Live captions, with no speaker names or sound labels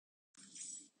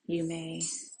you may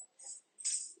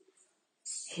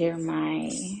hear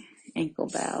my ankle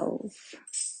bells.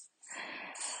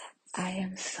 I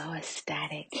am so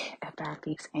ecstatic about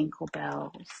these ankle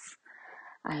bells.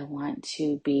 I want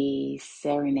to be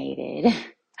serenaded.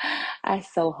 I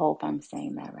so hope I'm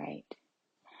saying that right.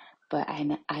 But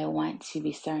I want to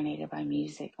be serenaded by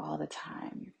music all the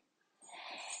time.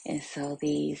 And so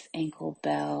these ankle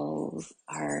bells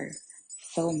are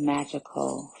so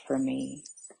magical for me.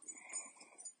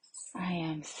 I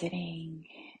am sitting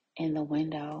in the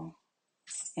window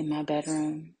in my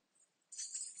bedroom.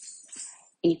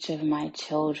 Each of my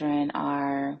children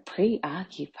are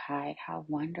preoccupied. How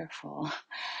wonderful.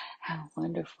 How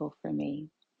wonderful for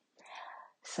me.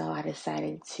 So I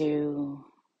decided to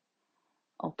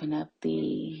open up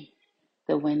the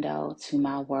window to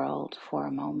my world for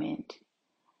a moment.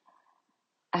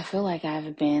 I feel like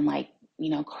I've been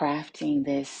crafting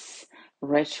this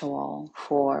ritual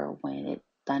for when it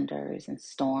thunders and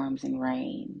storms and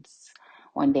rains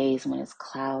on days when it's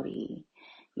cloudy,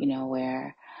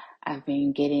 where I've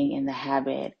been getting in the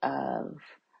habit of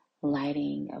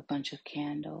lighting a bunch of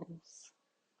candles.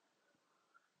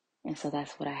 And so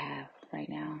that's what I have right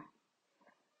now.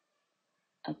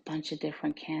 A bunch of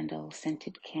different candles,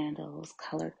 scented candles,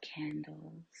 colored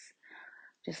candles,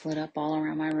 just lit up all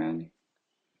around my room.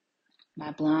 My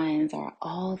blinds are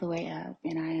all the way up,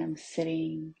 and I am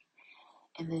sitting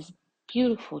in this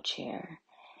beautiful chair,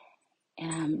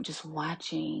 and I'm just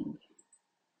watching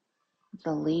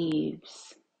the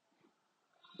leaves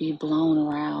be blown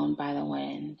around by the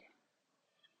wind,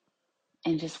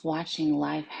 and just watching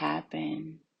life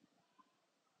happen.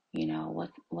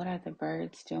 What are the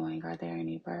birds doing? Are there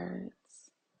any birds?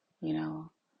 You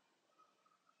know,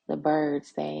 the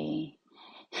birds, they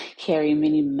carry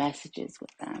many messages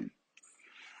with them.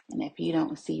 And if you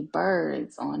don't see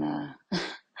birds on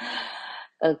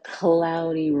a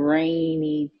cloudy,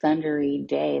 rainy, thundery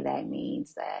day, that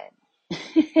means that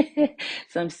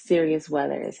some serious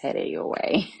weather is headed your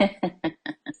way.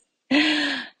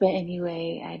 But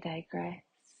anyway, I digress.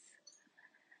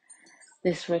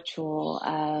 This ritual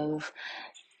of,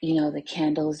 the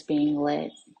candles being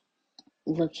lit,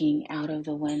 looking out of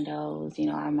the windows,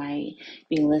 I might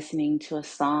be listening to a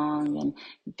song and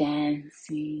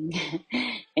dancing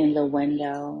in the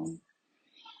window.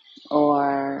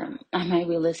 Or I might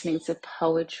be listening to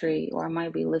poetry, or I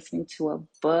might be listening to a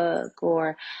book,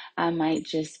 or I might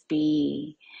just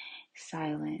be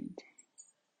silent.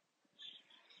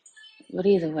 But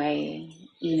either way,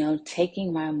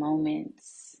 taking my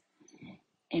moments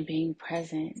and being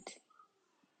present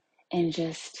and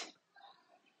just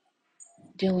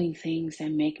doing things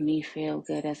that make me feel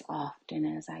good as often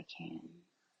as I can.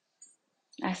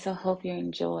 I so hope you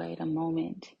enjoyed a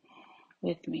moment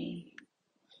with me.